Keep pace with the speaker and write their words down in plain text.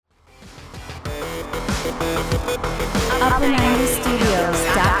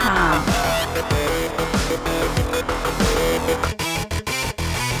Upper90studios.com.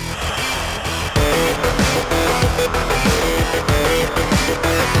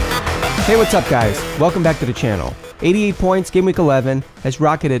 Hey, what's up guys? Welcome back to the channel. 88 points, game week 11, has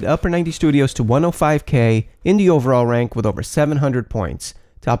rocketed Upper 90 Studios to 105K in the overall rank with over 700 points.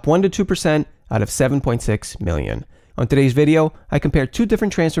 Top 1 to 2% out of 7.6 million. On today's video, I compared two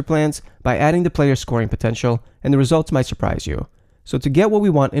different transfer plans by adding the player's scoring potential, and the results might surprise you. So to get what we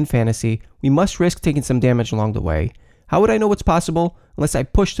want in fantasy, we must risk taking some damage along the way. How would I know what's possible unless I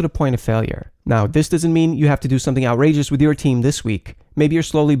push to the point of failure? Now, this doesn't mean you have to do something outrageous with your team this week. Maybe you're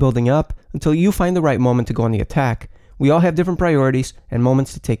slowly building up until you find the right moment to go on the attack. We all have different priorities and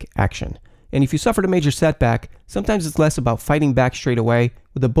moments to take action. And if you suffered a major setback, sometimes it's less about fighting back straight away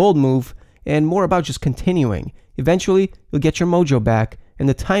with a bold move and more about just continuing. Eventually, you'll get your mojo back and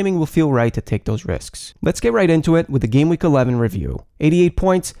the timing will feel right to take those risks. Let's get right into it with the Game Week 11 review. 88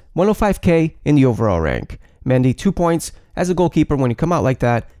 points, 105K in the overall rank. Mendy, 2 points. As a goalkeeper, when you come out like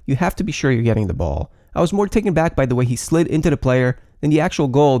that, you have to be sure you're getting the ball. I was more taken back by the way he slid into the player than the actual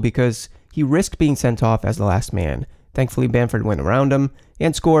goal because he risked being sent off as the last man. Thankfully, Bamford went around him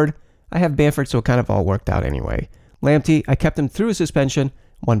and scored. I have Bamford, so it kind of all worked out anyway. Lamptey, I kept him through his suspension,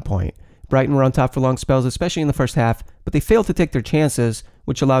 1 point. Brighton were on top for long spells, especially in the first half, but they failed to take their chances,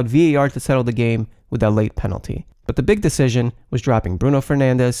 which allowed VAR to settle the game with that late penalty. But the big decision was dropping Bruno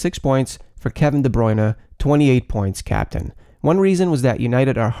Fernandes 6 points for Kevin De Bruyne, 28 points captain. One reason was that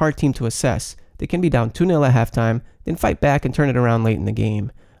United are a hard team to assess. They can be down 2-0 at halftime, then fight back and turn it around late in the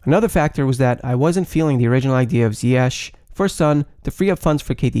game. Another factor was that I wasn't feeling the original idea of Ziyech for Son to free up funds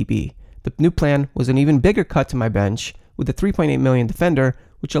for KDB. The new plan was an even bigger cut to my bench with a 3.8 million defender,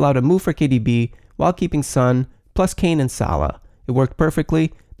 which allowed a move for KDB while keeping Son plus Kane and Salah. It worked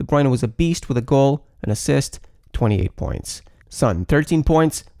perfectly. De Bruyne was a beast with a goal, an assist, 28 points. Son, 13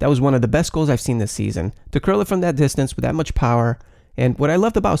 points. That was one of the best goals I've seen this season. To curl it from that distance with that much power. And what I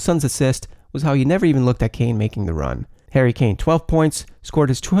loved about Son's assist was how he never even looked at Kane making the run. Harry Kane, 12 points, scored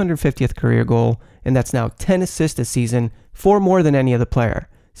his 250th career goal, and that's now 10 assists this season, 4 more than any other player.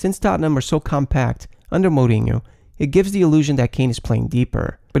 Since Tottenham are so compact under Mourinho, it gives the illusion that Kane is playing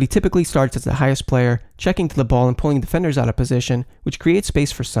deeper. But he typically starts as the highest player, checking to the ball and pulling defenders out of position, which creates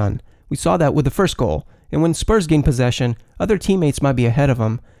space for Son. We saw that with the first goal. And when Spurs gain possession, other teammates might be ahead of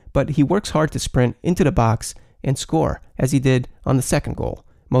him, but he works hard to sprint into the box and score, as he did on the second goal.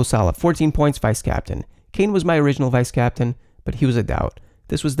 Mo Salah, 14 points, vice-captain. Kane was my original vice-captain, but he was a doubt.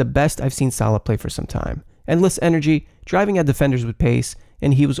 This was the best I've seen Salah play for some time. Endless energy, driving at defenders with pace,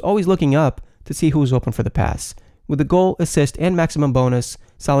 and he was always looking up to see who was open for the pass. With the goal, assist, and maximum bonus,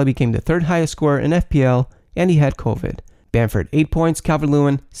 Salah became the third highest scorer in FPL, and he had COVID. Bamford, 8 points,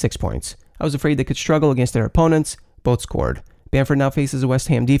 Calvert-Lewin, 6 points. I was afraid they could struggle against their opponents. Both scored. Bamford now faces a West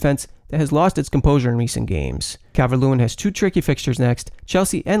Ham defense that has lost its composure in recent games. Calvert-Lewin has 2 tricky fixtures next,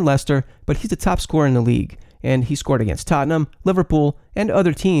 Chelsea and Leicester, but he's the top scorer in the league, and he scored against Tottenham, Liverpool, and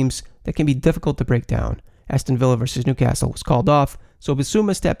other teams that can be difficult to break down. Aston Villa versus Newcastle was called off, so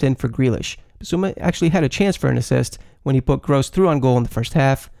Bissouma stepped in for Grealish. Bissouma actually had a chance for an assist when he put Gross through on goal in the first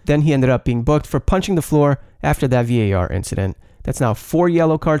half. Then he ended up being booked for punching the floor after that VAR incident. That's now 4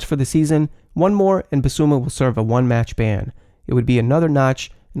 yellow cards for the season. 1 more and Bissouma will serve a 1-match ban. It would be another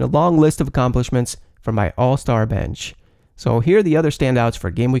notch in a long list of accomplishments for my all-star bench. So here are the other standouts for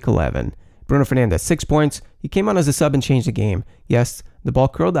Game Week 11. Bruno Fernandes, 6 points. He came on as a sub and changed the game. Yes, the ball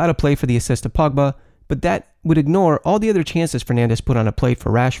curled out of play for the assist to Pogba, but that would ignore all the other chances Fernandes put on a plate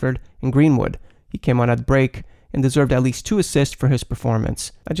for Rashford and Greenwood. He came on at the break and deserved at least 2 assists for his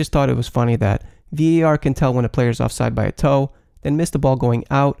performance. I just thought it was funny that VAR can tell when a player's offside by a toe, then miss the ball going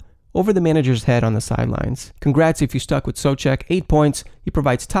out over the manager's head on the sidelines. Congrats if you stuck with Souček, 8 points. He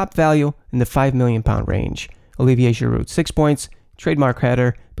provides top value in the £5 million range. Olivier Giroud, 6 points. Trademark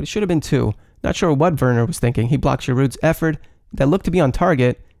header, but it should have been 2. Not sure what Werner was thinking. He blocked Giroud's effort that looked to be on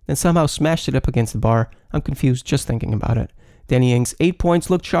target, then somehow smashed it up against the bar. I'm confused just thinking about it. Danny Ings, 8 points,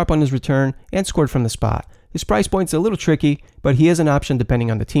 looked sharp on his return and scored from the spot. His price point's a little tricky, but he is an option depending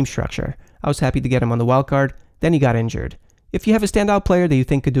on the team structure. I was happy to get him on the wildcard, then he got injured. If you have a standout player that you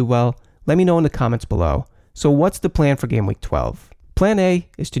think could do well, let me know in the comments below. So what's the plan for Game Week 12? Plan A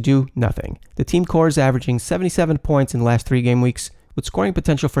is to do nothing. The team core is averaging 77 points in the last 3 game weeks, with scoring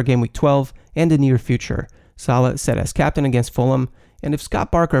potential for Game Week 12 and the near future. Salah set as captain against Fulham, and if Scott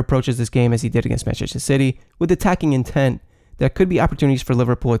Barker approaches this game as he did against Manchester City, with attacking intent, there could be opportunities for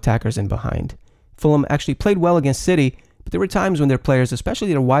Liverpool attackers in behind. Fulham actually played well against City, but there were times when their players, especially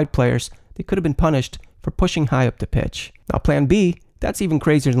their wide players, they could have been punished for pushing high up the pitch. Now plan B, that's even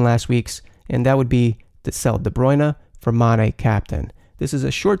crazier than last week's, and that would be to sell De Bruyne for Mane captain. This is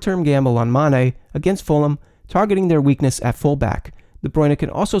a short-term gamble on Mane against Fulham, targeting their weakness at fullback. De Bruyne can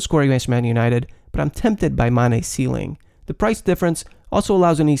also score against Man United, but I'm tempted by Mane's ceiling. The price difference also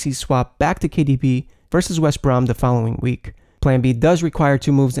allows an easy swap back to KDB versus West Brom the following week. Plan B does require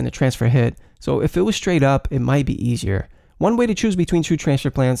 2 moves and a transfer hit, so if it was straight up, it might be easier. One way to choose between 2 transfer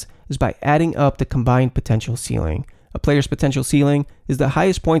plans is by adding up the combined potential ceiling. A player's potential ceiling is the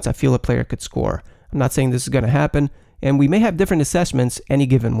highest points I feel a player could score. I'm not saying this is going to happen, and we may have different assessments any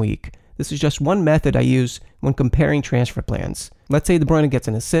given week. This is just one method I use when comparing transfer plans. Let's say De Bruyne gets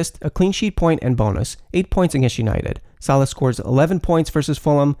an assist, a clean sheet point, and bonus, 8 points against United. Salah scores 11 points versus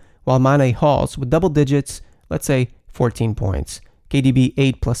Fulham, while Mane hauls with double digits, let's say 14 points. KDB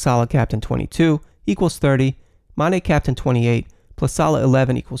 8 plus Salah captain 22 equals 30. Mane captain 28 plus Salah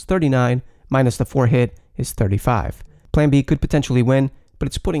 11 equals 39, minus the 4 hit is 35. Plan B could potentially win, but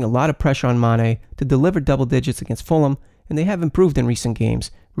it's putting a lot of pressure on Mane to deliver double digits against Fulham, and they have improved in recent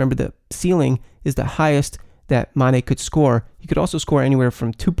games. Remember, the ceiling is the highest that Mane could score. He could also score anywhere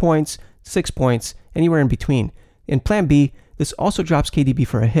from 2 points, 6 points, anywhere in between. In Plan B, this also drops KDB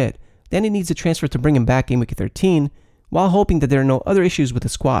for a hit. Then he needs a transfer to bring him back in week 13, while hoping that there are no other issues with the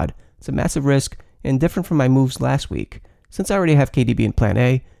squad. It's a massive risk and different from my moves last week. Since I already have KDB in Plan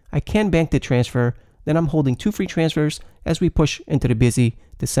A, I can bank the transfer, then I'm holding 2 free transfers as we push into the busy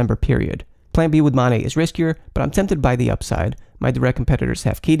December period. Plan B with Mane is riskier, but I'm tempted by the upside. My direct competitors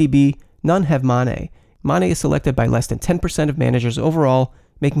have KDB, none have Mane. Mane is selected by less than 10% of managers overall,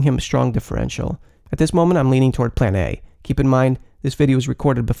 making him a strong differential. At this moment, I'm leaning toward Plan A. Keep in mind, this video was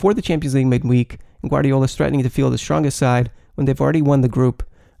recorded before the Champions League midweek, and Guardiola is threatening to field the strongest side when they've already won the group.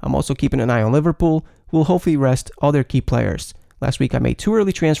 I'm also keeping an eye on Liverpool, who will hopefully rest all their key players. Last week, I made 2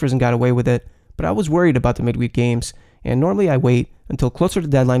 early transfers and got away with it, but I was worried about the midweek games, and normally I wait until closer to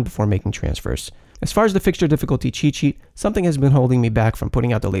deadline before making transfers. As far as the fixture difficulty cheat sheet, something has been holding me back from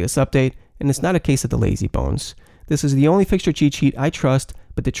putting out the latest update, and it's not a case of the lazy bones. This is the only fixture cheat sheet I trust,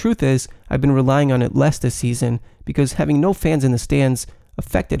 but the truth is, I've been relying on it less this season because having no fans in the stands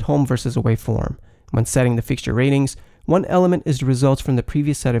affected home versus away form. When setting the fixture ratings, one element is the results from the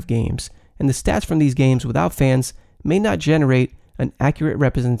previous set of games, and the stats from these games without fans may not generate an accurate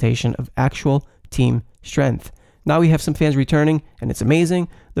representation of actual team strength. Now we have some fans returning, and it's amazing.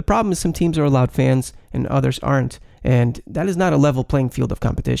 The problem is some teams are allowed fans and others aren't, and that is not a level playing field of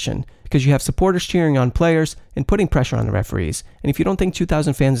competition because you have supporters cheering on players and putting pressure on the referees. And if you don't think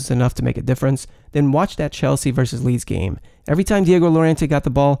 2,000 fans is enough to make a difference, then watch that Chelsea versus Leeds game. Every time Diego Llorente got the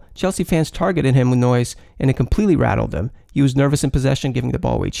ball, Chelsea fans targeted him with noise, and it completely rattled him. He was nervous in possession, giving the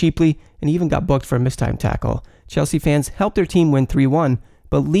ball away cheaply, and he even got booked for a mistimed tackle. Chelsea fans helped their team win 3-1,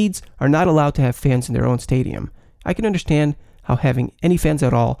 but Leeds are not allowed to have fans in their own stadium. I can understand how having any fans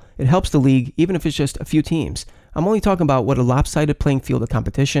at all, it helps the league, even if it's just a few teams. I'm only talking about what a lopsided playing field of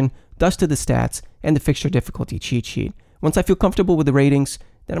competition does to the stats and the fixture difficulty cheat sheet. Once I feel comfortable with the ratings,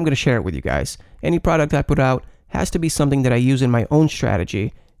 then I'm going to share it with you guys. Any product I put out has to be something that I use in my own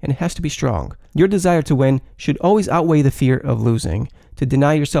strategy, and it has to be strong. Your desire to win should always outweigh the fear of losing. To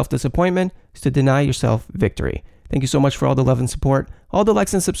deny yourself disappointment is to deny yourself victory. Thank you so much for all the love and support, all the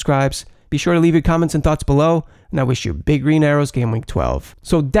likes and subscribes. Be sure to leave your comments and thoughts below, and I wish you big green arrows game week 12.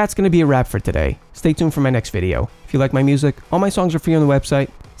 So that's going to be a wrap for today. Stay tuned for my next video. If you like my music, all my songs are free on the website.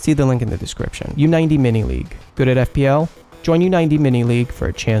 See the link in the description. U90 Mini League. Good at FPL? Join U90 Mini League for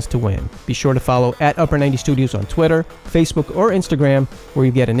a chance to win. Be sure to follow at Upper 90 Studios on Twitter, Facebook, or Instagram, where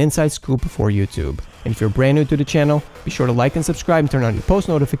you get an inside scoop before YouTube. And if you're brand new to the channel, be sure to like and subscribe and turn on your post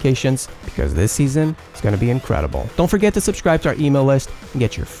notifications because this season is going to be incredible. Don't forget to subscribe to our email list and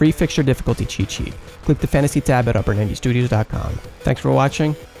get your free fixture difficulty cheat sheet. Click the fantasy tab at upper90studios.com. Thanks for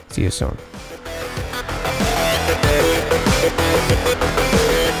watching. See you soon.